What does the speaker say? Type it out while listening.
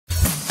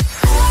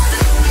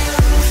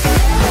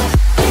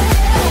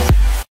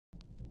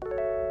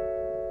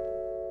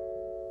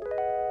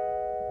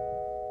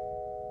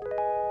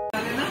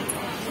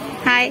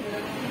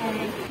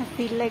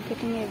like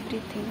getting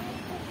everything,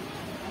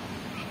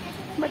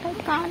 but I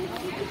can't.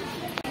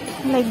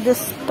 Like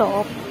this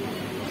top.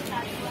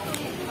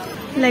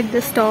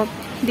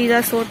 These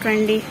are so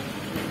trendy.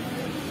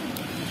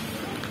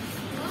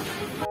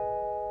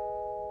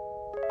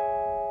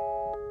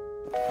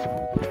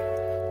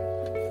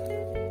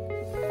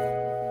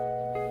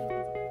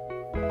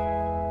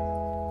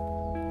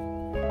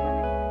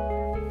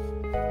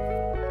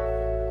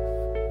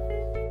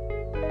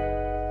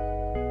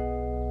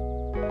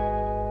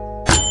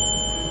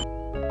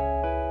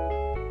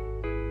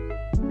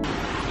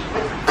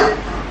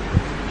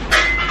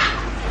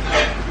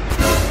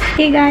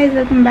 Hey guys,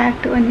 welcome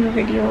back to a new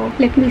video.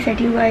 Let me set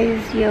you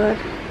guys here.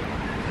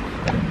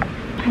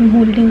 I'm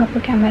holding up a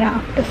camera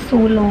after so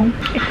long.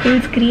 It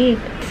feels great.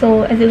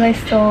 So as you guys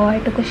saw, I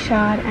took a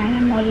shower and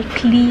I'm all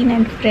clean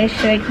and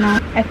fresh right now.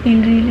 I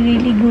feel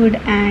really good,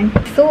 and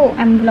so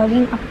I'm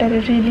vlogging after a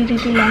really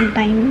long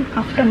time,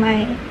 after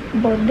my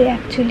birthday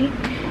actually,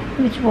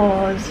 which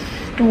was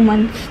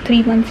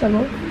 3 months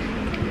ago.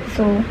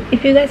 So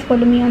if you guys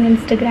follow me on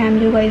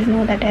Instagram, you guys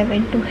know that I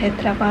went to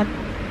Hyderabad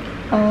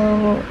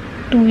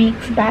 2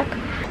 weeks back.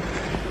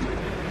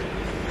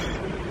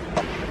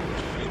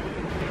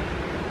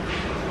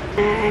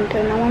 And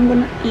now I'm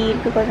gonna eat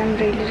because I'm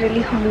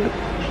really hungry.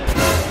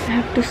 I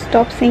have to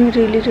stop saying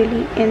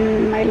really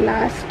in my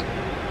last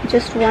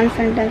just one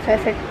sentence. I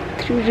said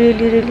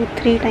really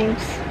 3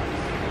 times.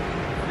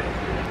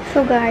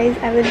 So guys,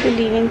 I will be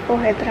leaving for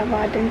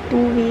Hyderabad in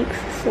 2 weeks,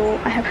 so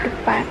I have to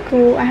pack.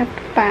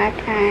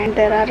 And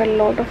there are a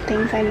lot of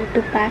things I need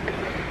to pack.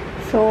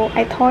 So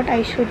I thought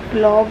I should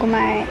vlog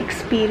my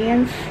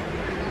experience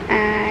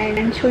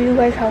and show you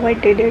guys how I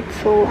did it.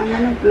 So I'm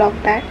gonna vlog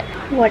that.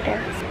 What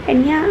else? And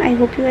yeah, I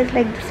hope you guys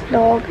like this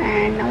vlog.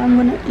 And now I'm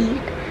gonna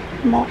eat.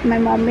 My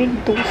mom made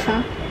dosa.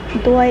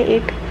 Though I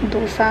ate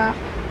dosa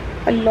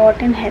a lot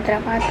in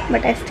Hyderabad,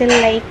 but I still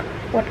like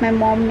what my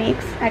mom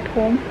makes at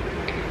home,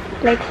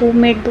 like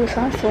homemade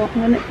dosa. So I'm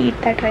gonna eat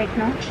that right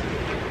now,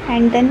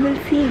 and then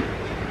we'll see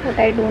what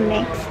I do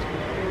next,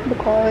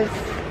 because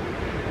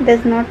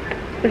there's not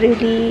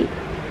really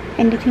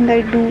anything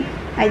I do.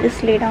 I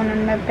just lay down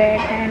on my bed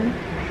and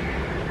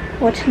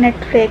watch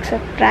Netflix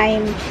or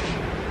Prime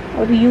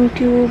or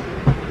YouTube.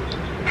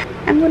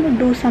 I'm gonna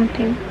do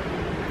something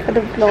for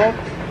the vlog.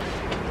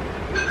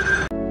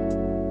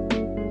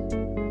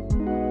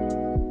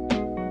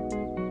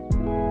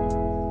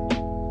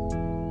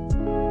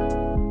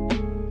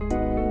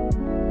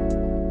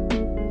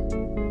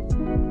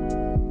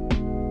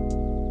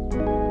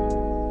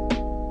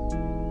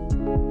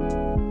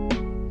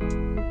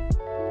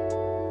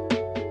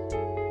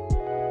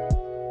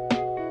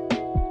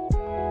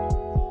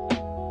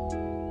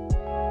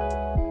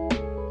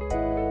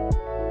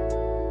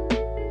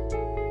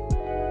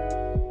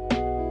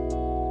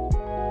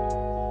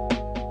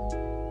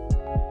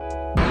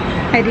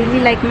 I really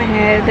like my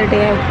hair the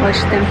day I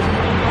washed them.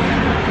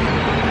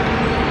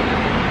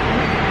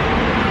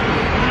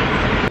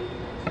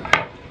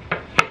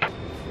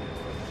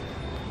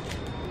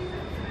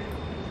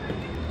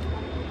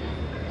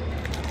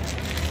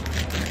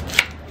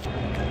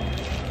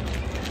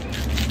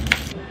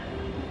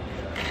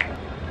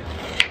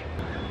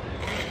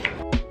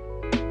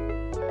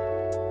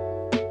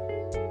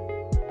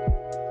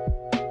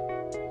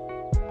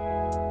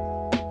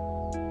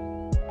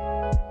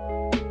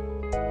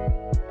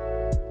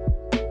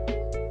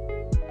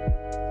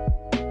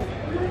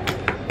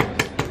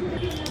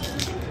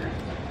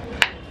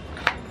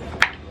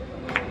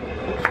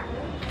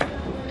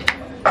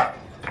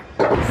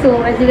 So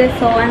as you guys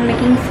saw, I'm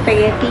making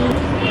spaghetti.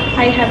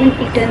 I haven't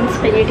eaten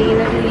spaghetti in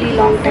a really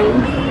long time.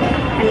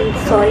 And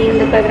sorry, in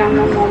the background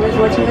my mom is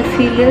watching the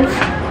serials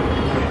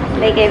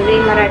like every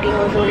Marathi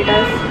household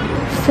does.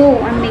 So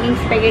I'm making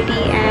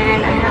spaghetti,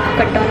 and I have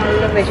cut down all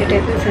the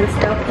vegetables and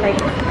stuff, like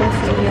you can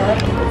see here: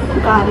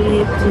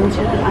 garlic,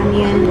 ginger,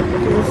 onion,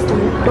 this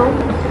tomato.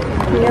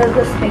 Here's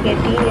the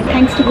spaghetti.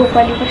 Thanks to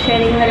Gopali for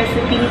sharing the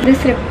recipe.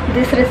 This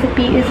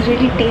recipe is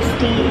really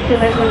tasty. If you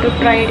guys want to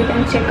try it, you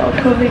can check out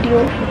her video.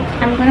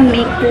 I'm gonna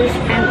make this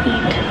and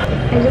eat.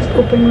 I just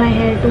opened my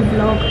hair to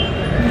vlog.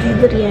 This is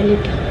the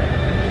reality.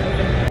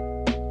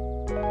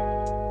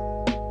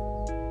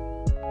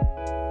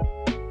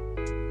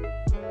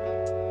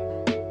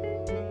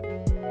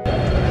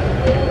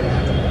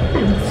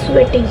 I'm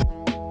sweating.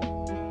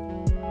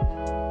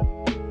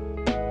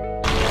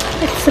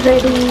 It's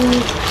ready.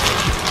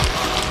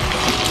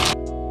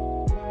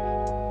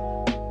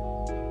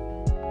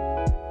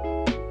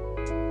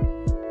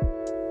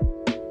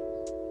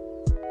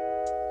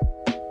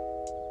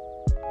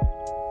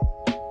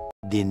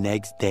 The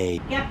next day.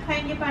 क्या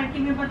खाएंगे party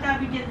में, बता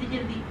अभी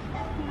जल्दी।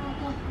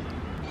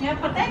 क्या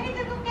पता है कि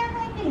तुम क्या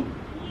खाएंगे?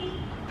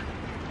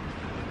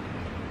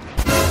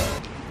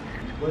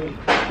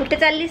 कुठे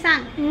चालली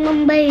सांग?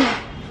 मुंबई.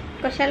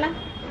 कशाला?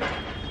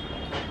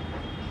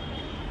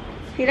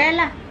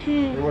 फिरायला?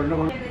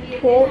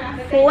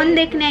 फोन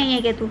देखने आई है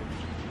क्या तू?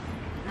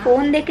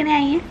 फोन देखने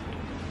आई है?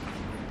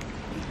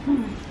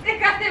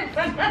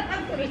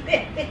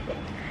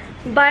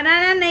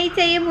 बनाना नहीं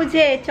चाहिए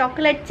मुझे,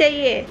 चॉकलेट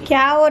चाहिए।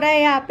 क्या हो रहा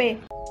है यहाँ पे?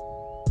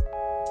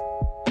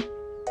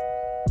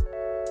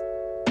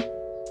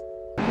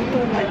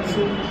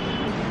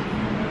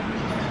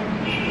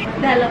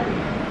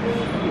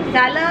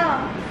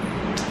 झालं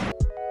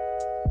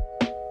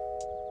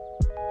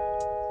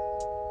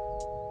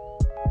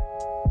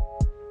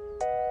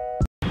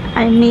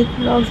I make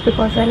vlogs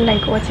because I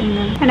like watching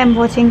them, and I'm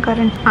watching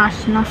current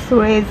Ashna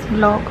Sure's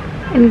vlog.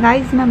 And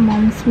guys, my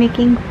mom's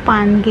making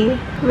pange.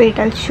 Wait,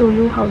 I'll show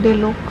you how they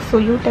look. So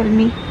you tell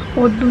me,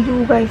 what do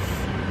you guys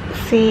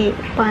say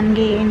pange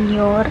in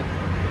your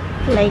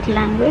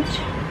language?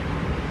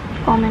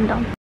 Comment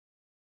down.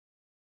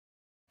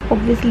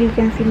 Obviously you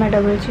can see my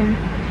double chin,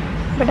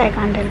 but I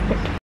can't help it.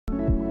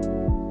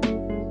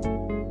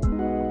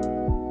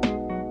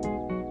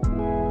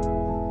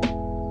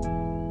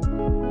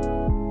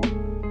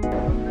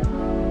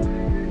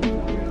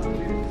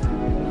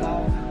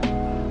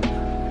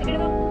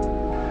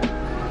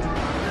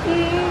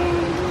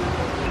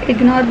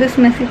 Ignore this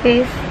messy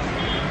face.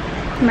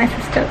 My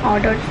sister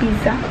ordered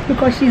pizza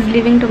because she's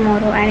leaving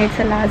tomorrow and it's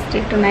her last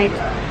day tonight,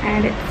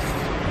 and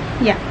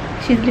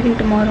she's leaving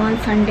tomorrow on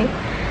Sunday,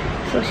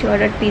 so she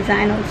ordered pizza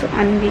and also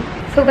Anvi.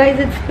 So guys,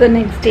 it's the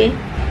next day.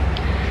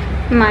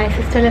 My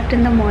sister left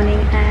in the morning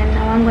and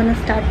now I'm gonna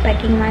start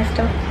packing my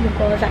stuff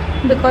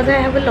because I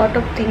have a lot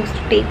of things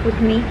to take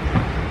with me,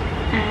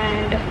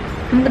 and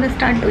I'm gonna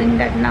start doing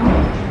that now.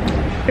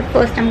 But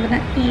first I'm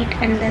gonna eat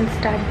and then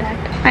start that.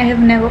 I have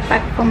never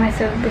packed for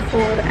myself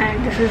before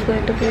and this is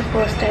going to be the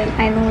first time.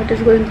 I know it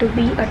is going to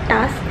be a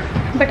task,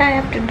 but I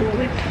have to do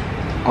it.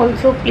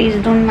 Also, please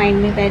don't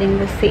mind me wearing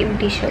the same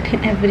t-shirt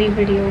in every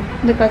video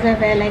because I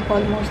wear like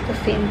almost the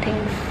same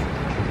things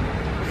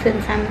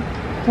since I'm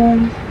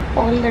home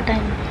all the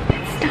time.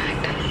 Let's start.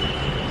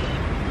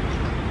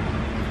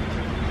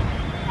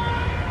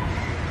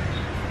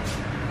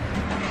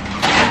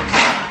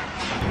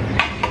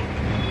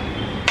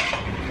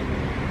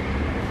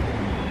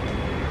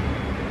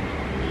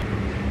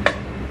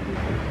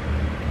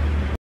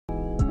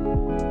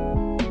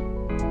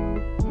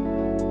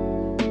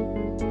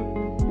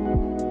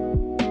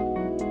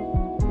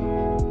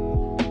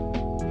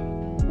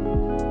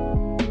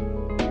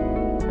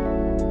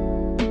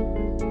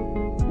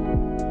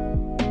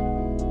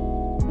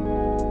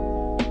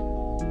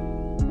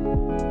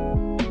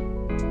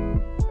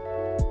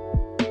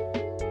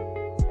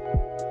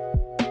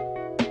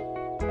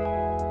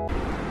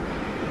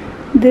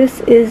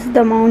 This is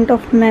the amount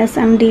of mess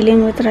I'm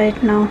dealing with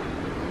right now.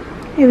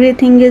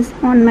 Everything is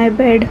on my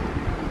bed.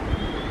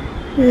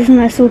 This is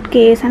my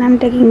suitcase and I'm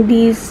taking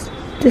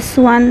this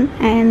one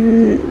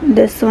and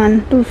this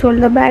one, 2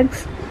 shoulder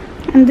bags,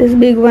 and this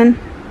big one,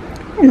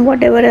 and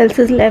whatever else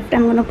is left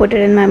I'm gonna put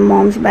it in my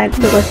mom's bag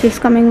because she's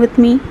coming with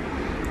me.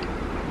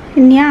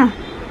 And yeah,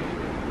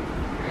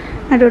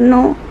 I don't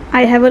know,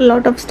 I have a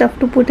lot of stuff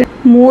to put in,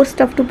 more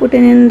stuff to put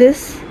in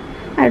this.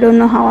 I don't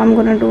know how I'm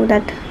gonna do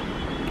that.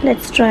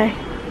 Let's try.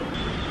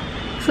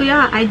 So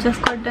yeah, I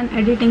just got done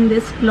editing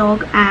this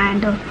vlog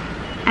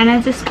and I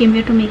just came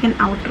here to make an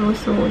outro.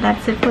 So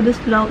that's it for this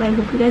vlog. I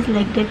hope you guys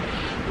liked it,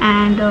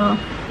 and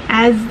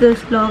as this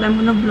vlog I'm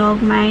gonna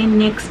vlog my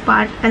next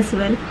part as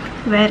well,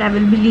 where I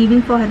will be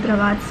leaving for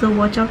Hyderabad, so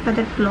watch out for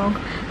that vlog.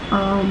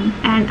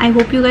 And I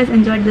hope you guys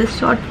enjoyed this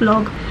short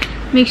vlog.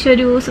 Make sure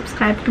you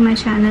subscribe to my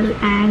channel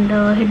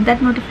and hit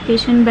that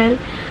notification bell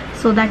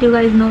so that you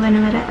guys know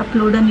whenever I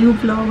upload a new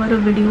vlog or a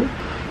video.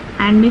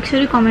 And make sure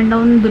you comment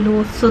down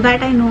below so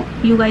that I know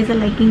you guys are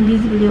liking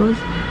these videos.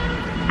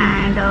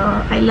 And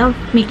I love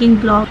making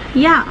vlogs.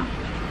 Yeah,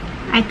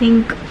 I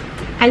think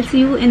I'll see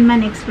you in my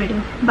next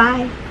video.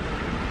 Bye.